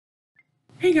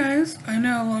Hey guys, I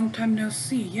know, long time no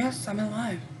see. Yes, I'm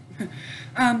alive.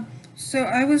 So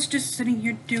I was just sitting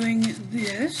here doing a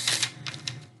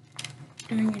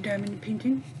diamond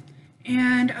painting,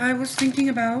 and I was thinking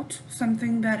about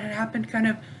something that had happened kind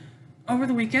of over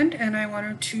the weekend, and I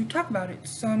wanted to talk about it.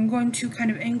 So I'm going to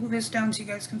kind of angle this down so you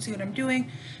guys can see what I'm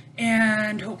doing,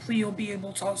 and hopefully you'll be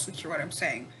able to also hear what I'm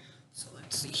saying. So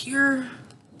let's see here.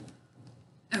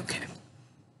 Okay.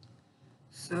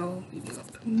 So maybe a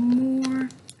little bit more. There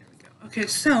we go. Okay,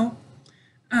 so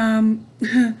um,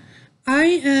 I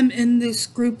am in this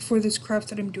group for this craft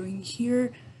that I'm doing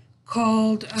here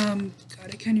called, God,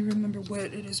 I can't even remember what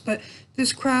it is, but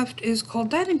this craft is called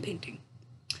diamond painting.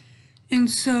 And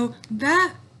so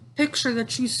that picture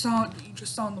that you just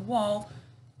saw on the wall,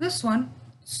 this one,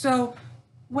 so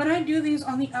when I do these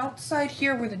on the outside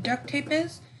here where the duct tape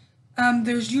is,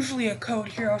 there's usually a code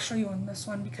here. I'll show you on this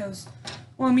one because,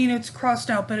 well, I mean, it's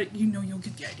crossed out, but you'll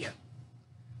get the idea.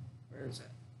 Where is it?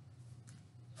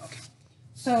 Okay.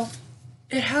 So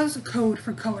it has a code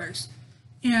for colors.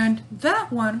 And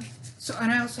that one,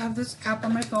 and I also have this app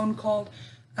on my phone called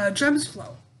Gems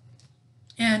Flow.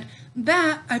 And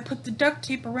that, I put the duct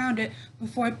tape around it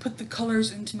before I put the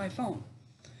colors into my phone.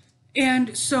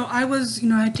 And so I was,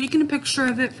 I had taken a picture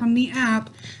of it from the app,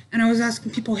 and I was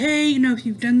asking people, hey, if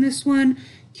you've done this one,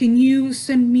 can you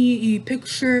send me a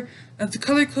picture of the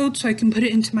color code so I can put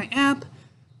it into my app?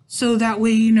 So that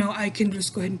way, I can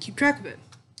just go ahead and keep track of it.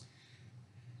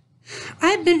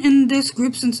 I've been in this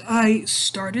group since I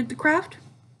started the craft,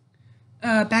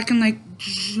 back in like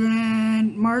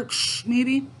March,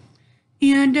 maybe.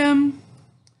 And,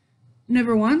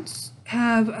 never once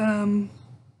have,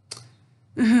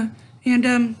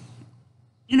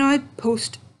 I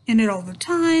post in it all the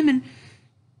time, and,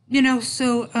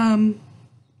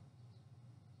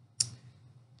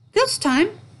 this time,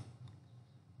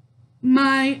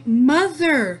 my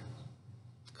mother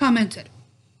commented.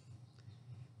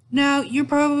 Now, you're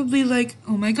probably like,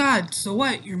 oh my god, so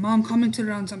what? Your mom commented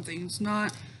on something. It's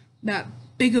not that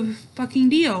big of a fucking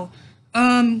deal.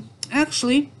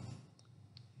 Actually,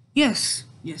 yes,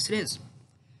 it is.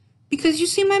 Because you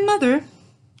see, my mother,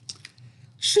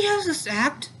 she has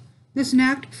this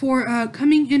knack for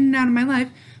coming in and out of my life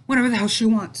whenever the hell she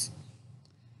wants.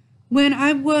 When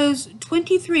I was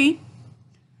 23,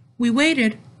 we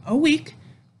waited a week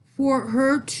for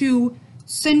her to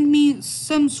send me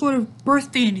some sort of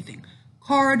birthday anything.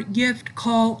 Card, gift,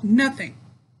 call, nothing.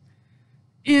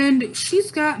 And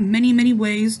she's got many, many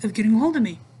ways of getting a hold of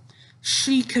me.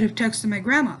 She could have texted my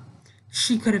grandma.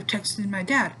 She could have texted my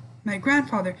dad, my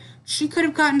grandfather. She could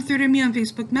have gotten through to me on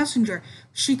Facebook Messenger.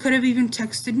 She could have even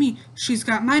texted me. She's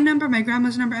got my number, my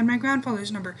grandma's number, and my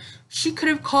grandfather's number. She could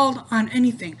have called on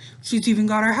anything. She's even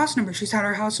got our house number. She's had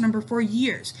our house number for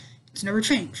years. It's never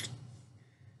changed.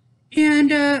 And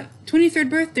 23rd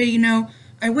birthday,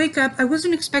 I wake up. I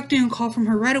wasn't expecting a call from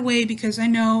her right away because I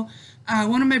know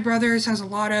one of my brothers has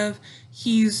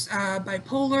he's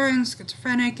bipolar and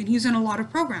schizophrenic, and he's in a lot of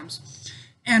programs.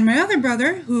 And my other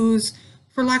brother, who's,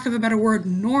 for lack of a better word,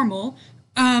 normal,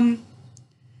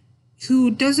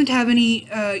 who doesn't have any,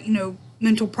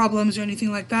 mental problems or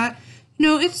anything like that,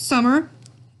 it's summer,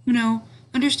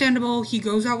 understandable. He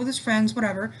goes out with his friends,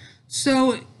 whatever.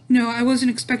 So, I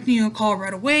wasn't expecting a call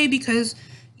right away because,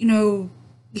 my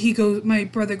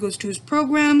brother goes to his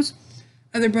programs,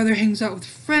 other brother hangs out with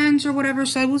friends or whatever,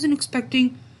 so I wasn't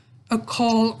expecting a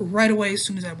call right away as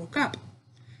soon as I woke up.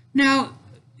 Now,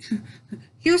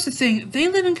 here's the thing. They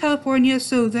live in California,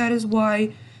 so that is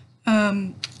why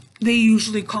they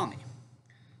usually call me.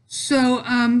 So,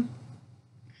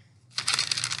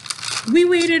 we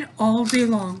waited all day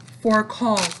long for a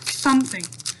call, something.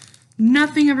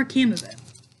 Nothing ever came of it.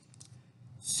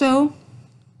 So,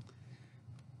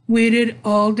 waited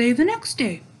all day the next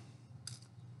day.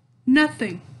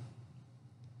 Nothing.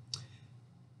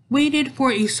 Waited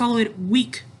for a solid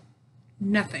week.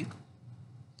 Nothing.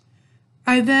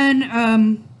 I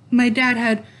then, my dad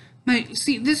had,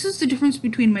 this is the difference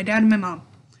between my dad and my mom.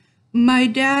 My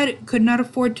dad could not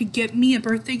afford to get me a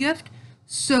birthday gift,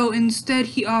 so instead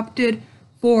he opted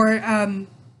for, I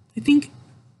think,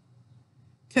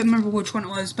 can't remember which one it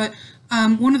was, but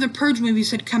one of the Purge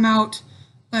movies had come out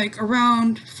like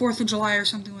around 4th of July or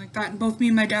something like that, and both me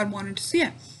and my dad wanted to see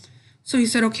it. So he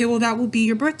said, okay, well, that will be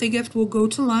your birthday gift. We'll go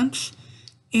to lunch,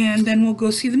 and then we'll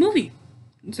go see the movie.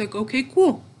 It's like, okay,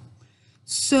 cool.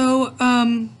 So,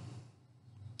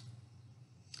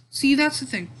 see, that's the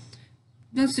thing.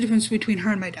 That's the difference between her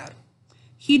and my dad.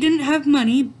 He didn't have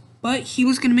money, but he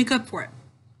was going to make up for it.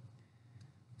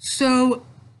 So,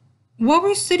 while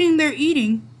we're sitting there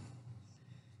eating,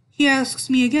 he asks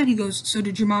me again, he goes, so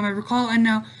did your mom ever call? And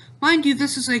now, Mind you,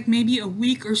 this is like maybe a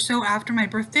week or so after my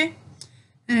birthday.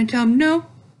 And I tell him, no,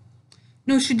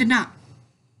 she did not.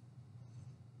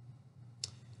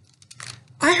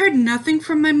 I heard nothing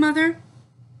from my mother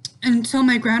until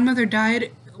my grandmother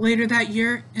died later that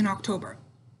year in October.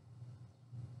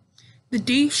 The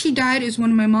day she died is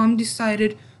when my mom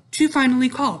decided to finally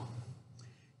call.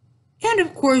 And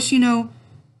of course,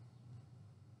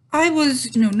 I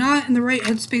was, not in the right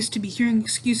headspace to be hearing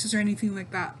excuses or anything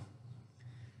like that.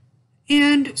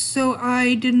 And so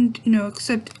I didn't,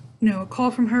 accept, a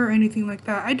call from her or anything like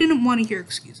that. I didn't want to hear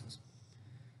excuses.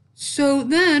 So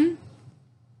then,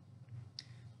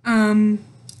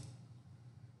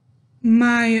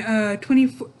 my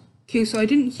 24, okay, so I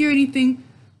didn't hear anything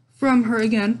from her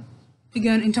again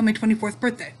until my 24th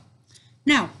birthday.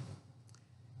 Now,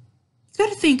 you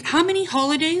gotta think how many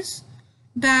holidays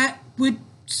that would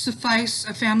suffice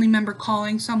a family member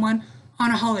calling someone on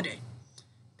a holiday.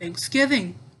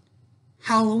 Thanksgiving,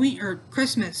 Halloween, or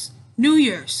Christmas, New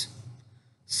Year's,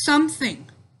 something.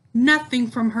 Nothing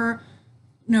from her,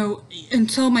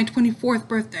 until my 24th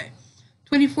birthday.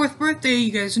 24th birthday,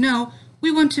 you guys know,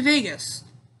 we went to Vegas.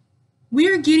 We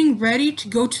are getting ready to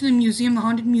go to the museum, the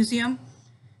Haunted Museum,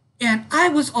 and I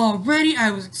was all ready.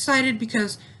 I was excited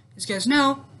because, as you guys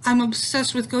know, I'm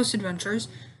obsessed with ghost adventures.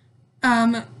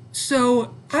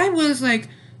 So I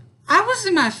was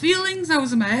in my feelings, I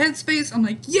was in my headspace. I'm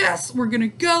like, yes, we're gonna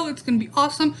go, it's gonna be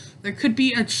awesome. There could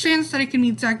be a chance that I can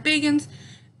meet Zach Bagans.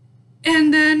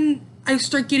 And then I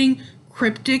start getting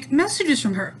cryptic messages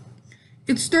from her.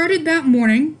 It started that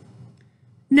morning.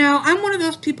 Now, I'm one of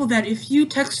those people that if you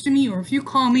text me or if you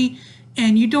call me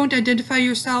and you don't identify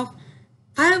yourself,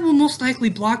 I will most likely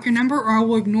block your number or I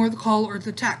will ignore the call or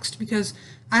the text because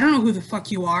I don't know who the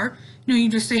fuck you are. You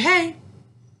just say, hey,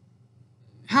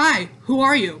 hi, who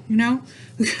are you,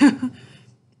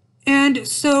 And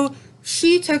so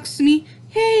she texts me,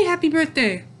 hey, happy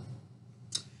birthday.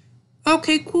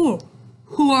 Okay, cool.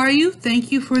 Who are you?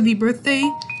 Thank you for the birthday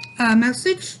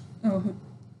message. Oh,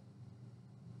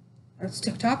 that's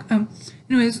TikTok.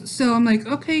 Anyways, so I'm like,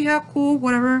 okay, yeah, cool,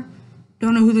 whatever.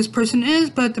 Don't know who this person is,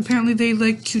 but apparently they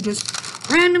like to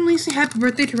just randomly say happy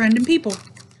birthday to random people.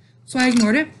 So I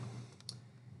ignored it.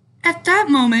 At that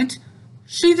moment,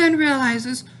 she then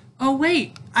realizes, oh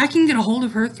wait, I can get a hold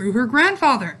of her through her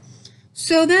grandfather.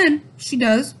 So then she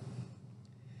does.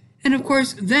 And of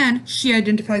course, then she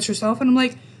identifies herself. And I'm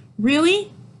like,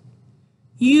 really?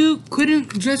 You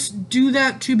couldn't just do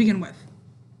that to begin with.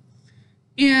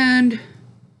 And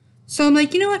so I'm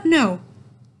like, you know what? No.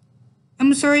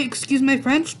 I'm sorry, excuse my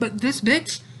French, but this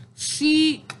bitch,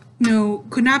 she,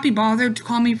 could not be bothered to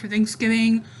call me for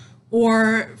Thanksgiving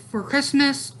or for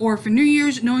Christmas or for New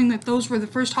Year's, knowing that those were the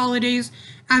first holidays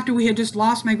after we had just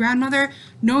lost my grandmother,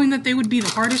 knowing that they would be the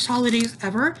hardest holidays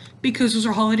ever because those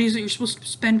are holidays that you're supposed to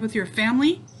spend with your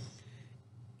family.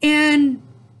 And,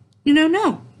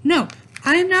 no.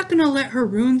 I'm not going to let her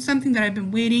ruin something that I've been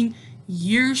waiting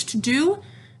years to do.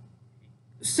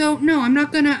 So, no, I'm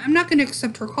not going to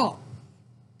accept her call.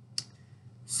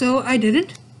 So I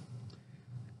didn't.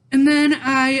 And then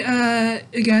I,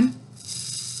 again,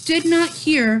 did not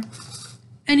hear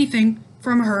anything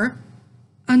from her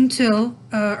until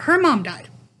her mom died.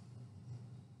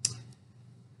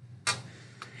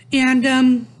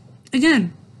 And,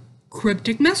 again,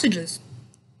 cryptic messages.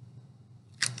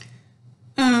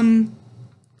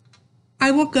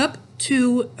 I woke up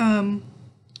to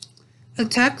a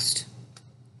text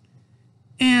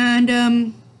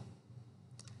and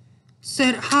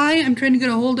said, hi, I'm trying to get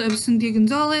a hold of Cynthia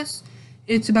Gonzalez.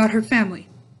 It's about her family.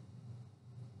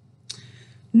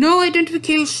 No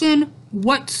identification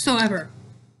whatsoever.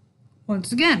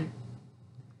 Once again.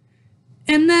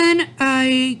 And then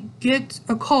I get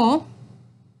a call.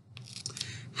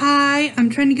 Hi, I'm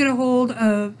trying to get a hold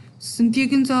of Cynthia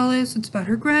Gonzalez. It's about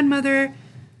her grandmother.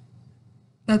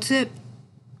 That's it.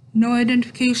 No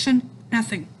identification,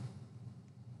 nothing.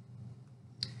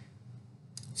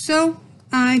 So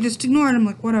I just ignored it. I'm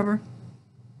like, whatever.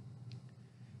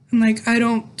 I'm like, I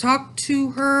don't talk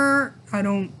to her. I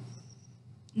don't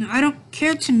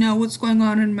care to know what's going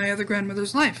on in my other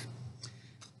grandmother's life.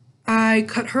 I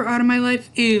cut her out of my life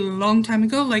a long time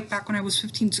ago, like back when I was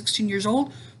 15, 16 years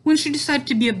old, when she decided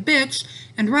to be a bitch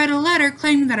and write a letter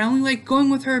claiming that I only liked going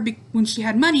with her when she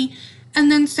had money,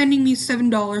 and then sending me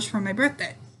 $7 for my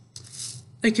birthday.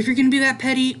 Like, if you're going to be that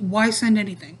petty, why send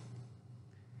anything?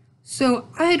 So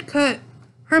I had cut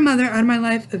her mother out of my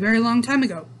life a very long time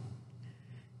ago.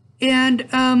 And,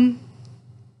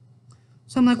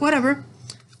 so I'm like, whatever.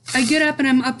 I get up and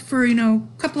I'm up for, a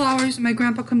couple hours. My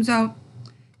grandpa comes out.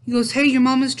 He goes, hey, your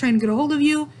mom is trying to get a hold of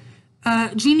you.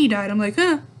 Jeannie died. I'm like,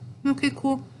 okay,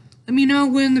 cool. let me know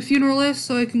when the funeral is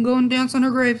so I can go and dance on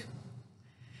her grave.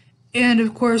 And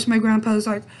of course, my grandpa's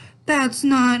like, that's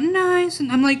not nice. And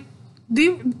I'm like,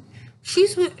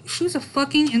 she's a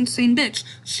fucking insane bitch.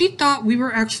 She thought we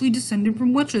were actually descended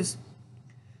from witches.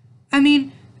 I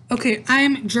mean, okay,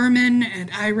 I'm German and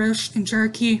Irish and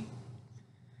Cherokee.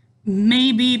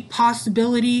 Maybe,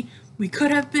 possibility, we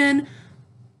could have been.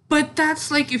 But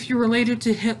that's like if you're related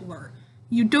to Hitler.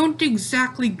 You don't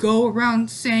exactly go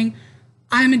around saying,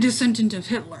 I'm a descendant of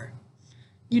Hitler.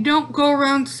 You don't go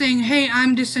around saying, hey,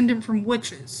 I'm descendant from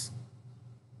witches.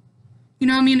 You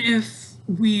know what I mean? If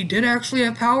we did actually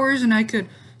have powers and I could,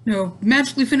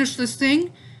 magically finish this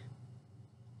thing,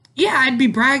 yeah, I'd be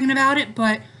bragging about it,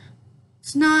 but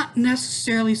it's not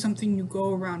necessarily something you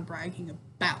go around bragging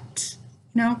about,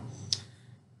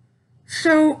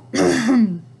 So,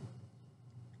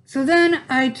 so then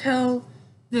I tell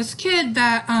this kid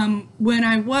that when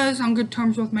I was on good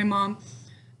terms with my mom,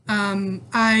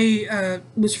 I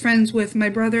was friends with my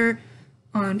brother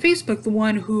on Facebook, the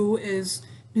one who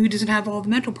doesn't have all the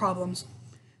mental problems.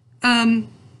 And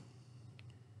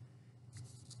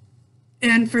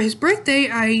for his birthday,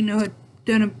 I had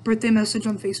done a birthday message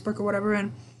on Facebook or whatever,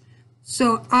 and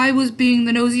so I was being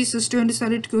the nosy sister and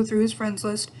decided to go through his friends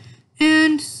list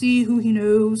and see who he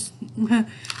knows,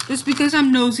 just because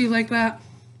I'm nosy like that.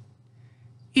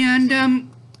 And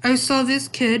I saw this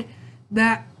kid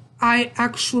that I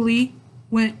actually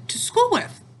went to school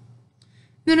with.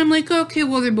 Then I'm like, okay,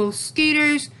 well, they're both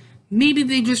skaters. Maybe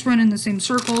they just run in the same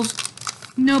circles.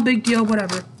 No big deal,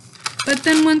 whatever. But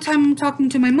then one time I'm talking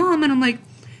to my mom and I'm like,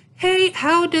 hey,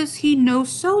 how does he know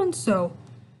so-and-so?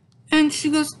 And she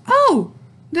goes, oh,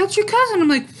 that's your cousin. I'm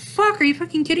like, fuck, are you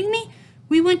fucking kidding me?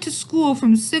 We went to school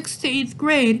from 6th to 8th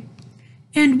grade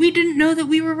and we didn't know that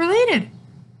we were related.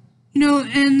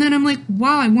 And then I'm like,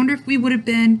 wow, I wonder if we would have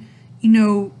been,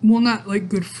 well, not like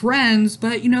good friends,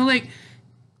 but, like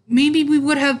maybe we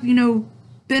would have,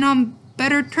 been on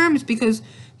better terms because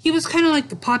he was kind of like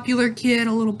the popular kid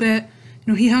a little bit.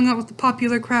 He hung out with the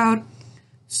popular crowd.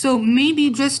 So maybe,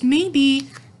 just maybe,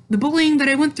 the bullying that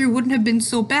I went through wouldn't have been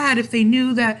so bad if they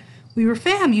knew that we were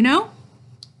fam,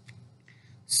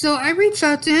 So I reached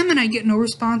out to him and I get no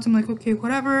response. I'm like, okay,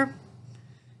 whatever.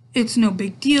 It's no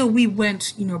big deal. We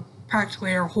went,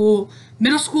 practically our whole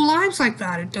middle school lives like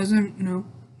that. It doesn't,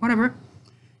 whatever.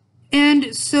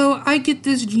 And so I get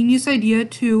this genius idea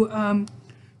to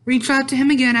reach out to him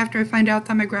again after I find out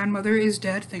that my grandmother is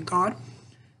dead, thank God.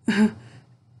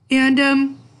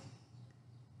 And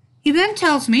he then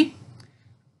tells me,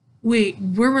 wait,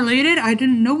 we're related? I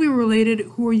didn't know we were related.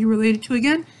 Who are you related to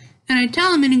again? And I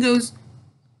tell him and he goes,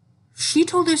 she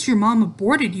told us your mom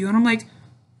aborted you. And I'm like,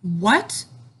 what?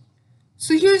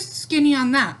 So here's the skinny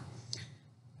on that.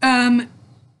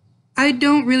 I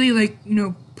don't really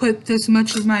put this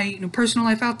much of my personal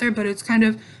life out there, but it's kind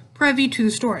of privy to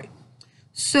the story.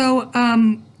 So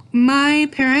my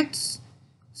parents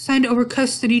signed over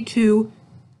custody to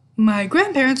my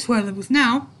grandparents, who I live with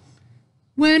now,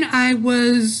 when I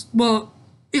was, well,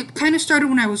 it kind of started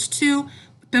when I was 2,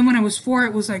 but then when I was 4,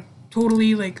 it was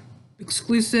totally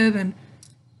exclusive and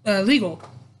legal.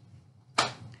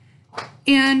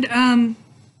 And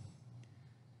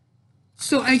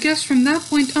so I guess from that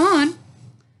point on,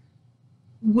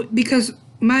 because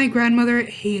my grandmother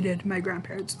hated my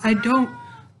grandparents. I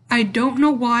don't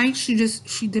know why. She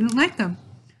didn't like them.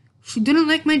 She didn't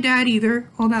like my dad either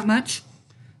all that much.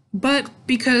 But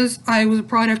because I was a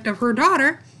product of her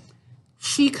daughter,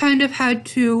 she kind of had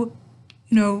to,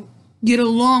 get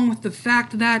along with the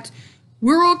fact that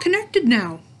we're all connected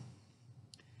now.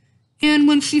 And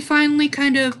when she finally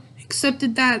kind of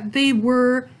accepted that, they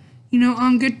were,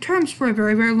 on good terms for a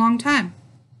very, very long time.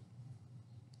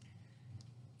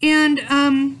 And,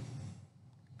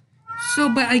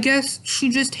 but I guess she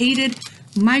just hated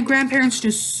my grandparents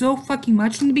just so fucking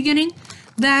much in the beginning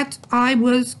that I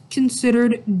was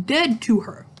considered dead to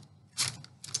her.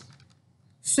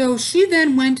 So she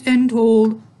then went and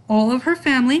told all of her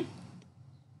family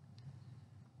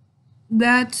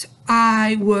that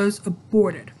I was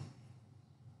aborted.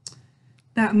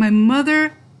 That my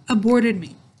mother aborted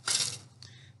me.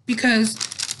 Because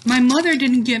my mother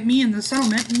didn't get me in the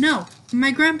settlement. No,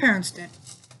 my grandparents did.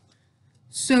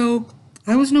 So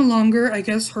I was no longer, I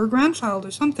guess, her grandchild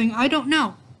or something. I don't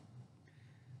know.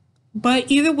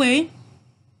 But either way,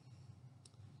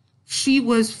 she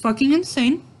was fucking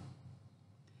insane.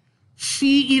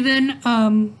 She even,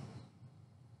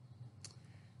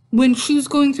 when she was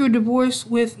going through a divorce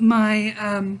with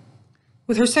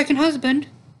with her second husband,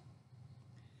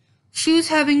 she was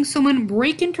having someone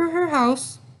break into her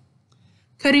house,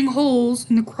 cutting holes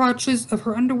in the crotches of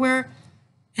her underwear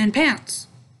and pants.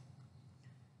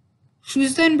 She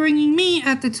was then bringing me,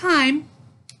 at the time,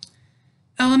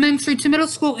 elementary to middle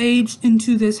school age,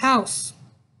 into this house.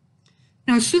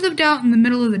 Now, she lived out in the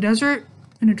middle of the desert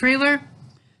in a trailer,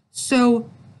 so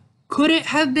could it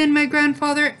have been my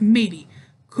grandfather? Maybe.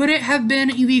 Could it have been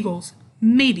illegals?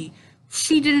 Maybe.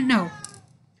 She didn't know.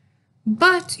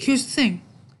 But here's the thing.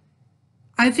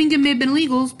 I think it may have been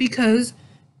illegals because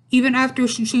even after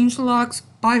she changed the locks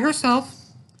by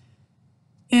herself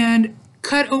and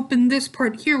cut open this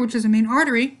part here, which is the main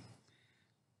artery,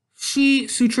 she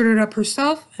sutured it up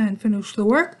herself and finished the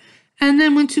work and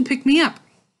then went to pick me up.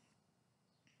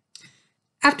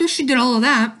 After she did all of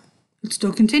that, it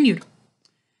still continued.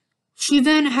 She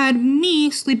then had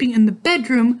me sleeping in the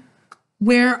bedroom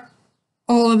where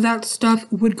all of that stuff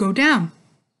would go down.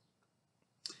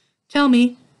 Tell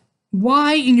me,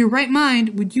 why in your right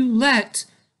mind would you let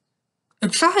a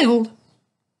child,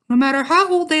 no matter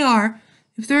how old they are,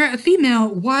 if they're a female,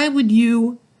 why would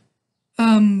you,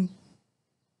 do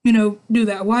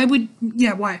that?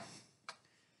 Why?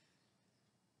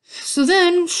 So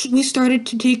then we started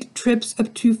to take trips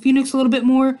up to Phoenix a little bit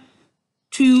more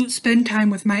to spend time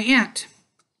with my aunt.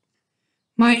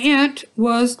 My aunt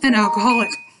was an alcoholic.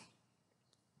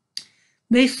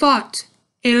 They fought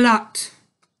a lot.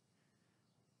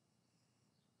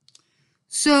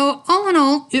 So all in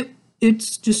all,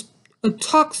 it's just a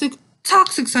toxic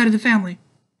side of the family.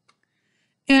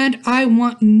 And I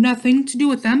want nothing to do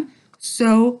with them,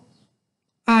 so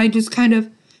I just kind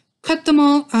of cut them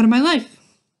all out of my life.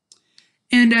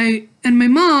 And my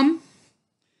mom,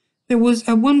 there was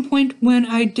at one point when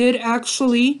I did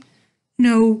actually,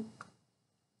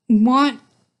 want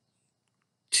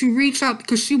to reach out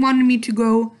because she wanted me to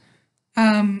go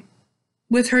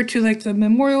with her to like the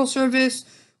memorial service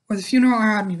or the funeral,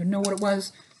 or I don't even know what it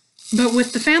was, but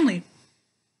with the family.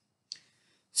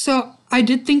 So I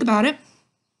did think about it,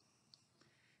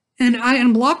 and I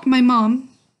unblocked my mom.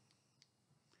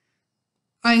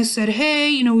 I said,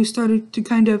 hey, we started to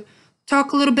kind of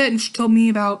talk a little bit, and she told me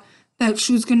about that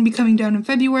she was going to be coming down in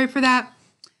February for that.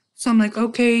 So I'm like,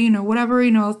 okay, whatever,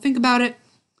 I'll think about it.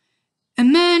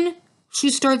 And then she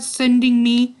starts sending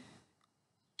me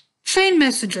chain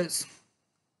messages.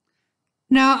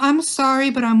 Now, I'm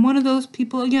sorry, but I'm one of those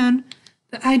people, again,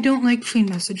 that I don't like chain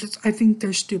messages. I think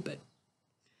they're stupid.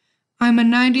 I'm a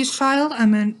 90s child.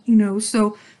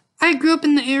 So I grew up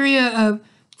in the area of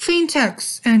chain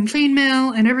texts and chain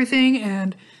mail and everything,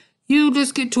 and you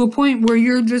just get to a point where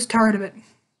you're just tired of it.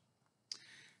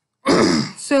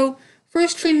 So,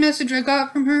 first chain message I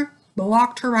got from her,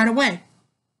 blocked her right away.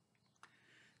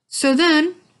 So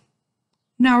then,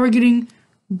 now we're getting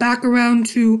back around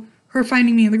to her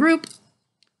finding me in the group.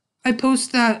 I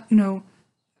post that,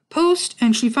 post,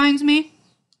 and she finds me.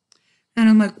 And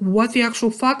I'm like, what the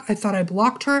actual fuck? I thought I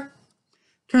blocked her.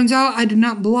 Turns out I did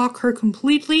not block her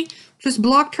completely, just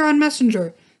blocked her on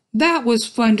Messenger. That was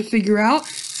fun to figure out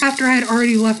after I had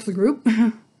already left the group.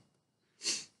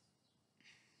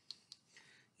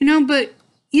 But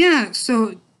yeah,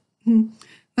 so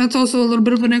that's also a little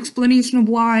bit of an explanation of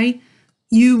why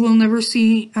you will never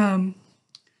see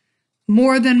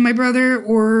more than my brother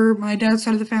or my dad's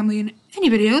side of the family in any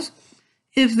videos,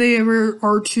 if they ever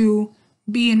are to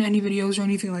be in any videos or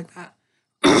anything like that.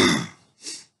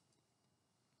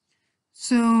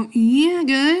 So, yeah,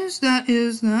 guys, that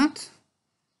is that.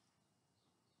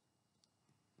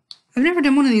 I've never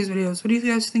done one of these videos. What do you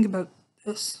guys think about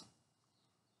this?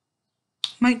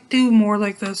 Might do more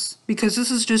like this, because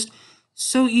this is just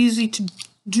so easy to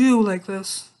do like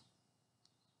this.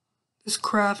 This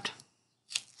craft.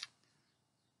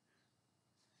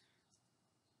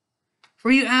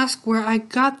 Before you ask where I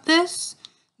got this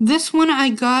one I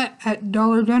got at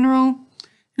Dollar General.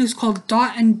 It is called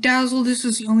Dot and Dazzle. This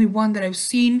is the only one that I've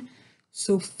seen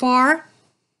so far.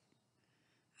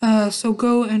 So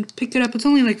go and pick it up. It's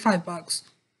only like $5.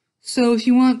 So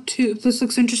if this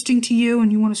looks interesting to you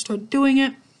and you want to start doing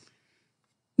it,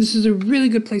 this is a really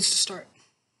good place to start.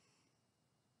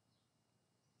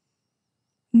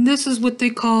 And this is what they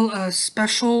call a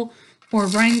special or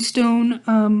rhinestone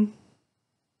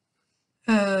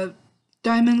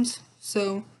diamonds.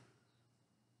 So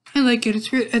I like it.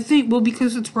 It's really, I think,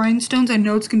 because it's rhinestones, I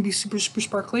know it's going to be super, super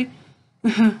sparkly.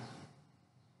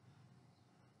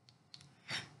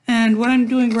 And what I'm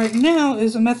doing right now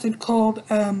is a method called,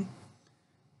 what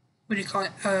do you call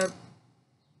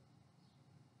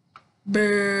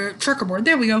it? Checkerboard.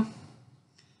 There we go.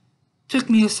 Took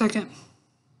me a second.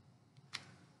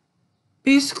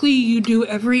 Basically, you do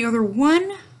every other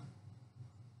one,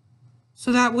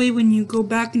 so that way when you go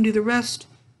back and do the rest,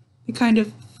 they kind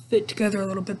of fit together a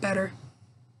little bit better.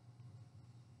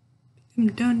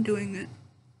 I'm done doing it.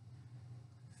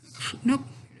 Nope,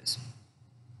 here it is.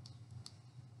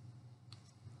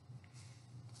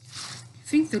 I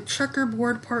think the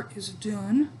checkerboard part is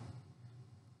done.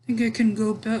 I think I can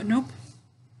go back. Nope.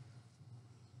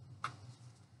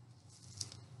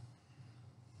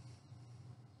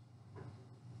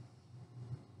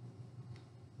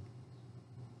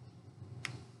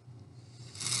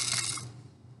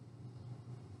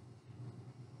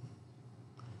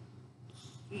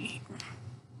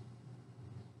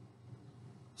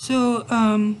 So,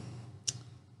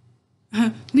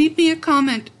 leave me a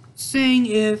comment saying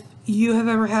if you have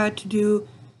ever had to do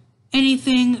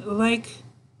anything like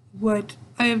what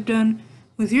I have done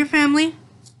with your family.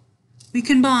 We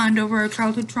can bond over our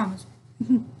childhood traumas.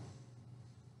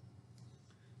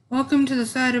 Welcome to the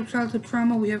side of childhood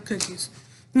trauma. We have cookies.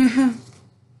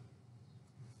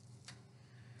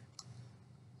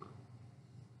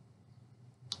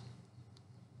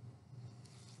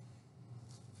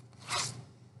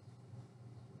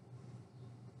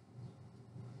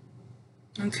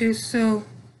 Okay, so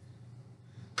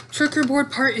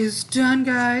checkerboard part is done,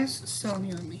 guys. So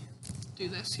let me do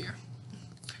this here.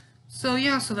 So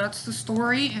yeah, so that's the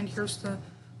story, and here's the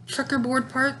checkerboard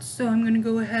part. So I'm gonna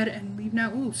go ahead and leave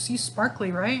now. Ooh, see,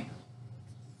 sparkly, right?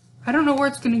 I don't know where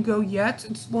it's gonna go yet.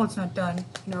 It's not done.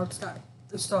 You know, it's not.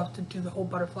 I still have to do the whole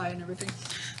butterfly and everything.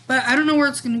 But I don't know where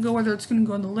it's gonna go. Whether it's gonna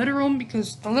go in the little room,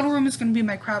 because the little room is gonna be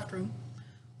my craft room,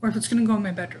 or if it's gonna go in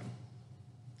my bedroom.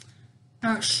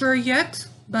 Not sure yet,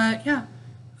 but yeah.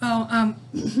 Oh, I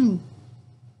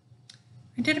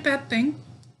did a bad thing.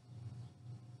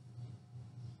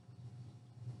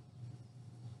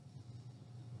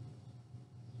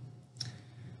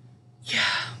 Yeah.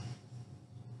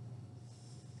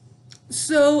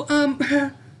 So,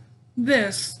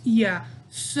 this, yeah.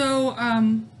 So,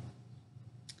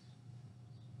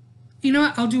 you know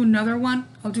what? I'll do another one.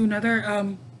 I'll do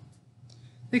another,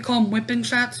 they call them WIP in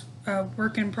chat,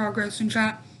 work in progress in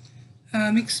chat.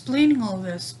 Explaining all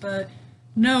this, but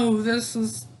no,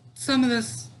 some of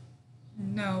this,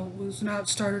 no, was not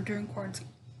started during quarantine.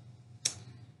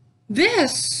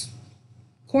 This,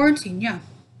 quarantine, yeah.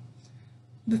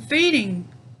 The fading,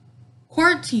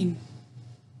 quarantine.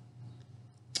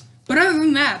 But other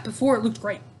than that, before it looked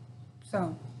great.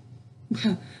 So,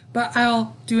 but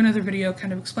I'll do another video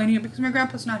kind of explaining it because my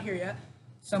grandpa's not here yet,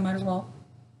 so might as well.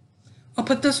 I'll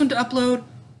put this one to upload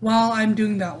while I'm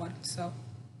doing that one, so,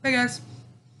 bye guys.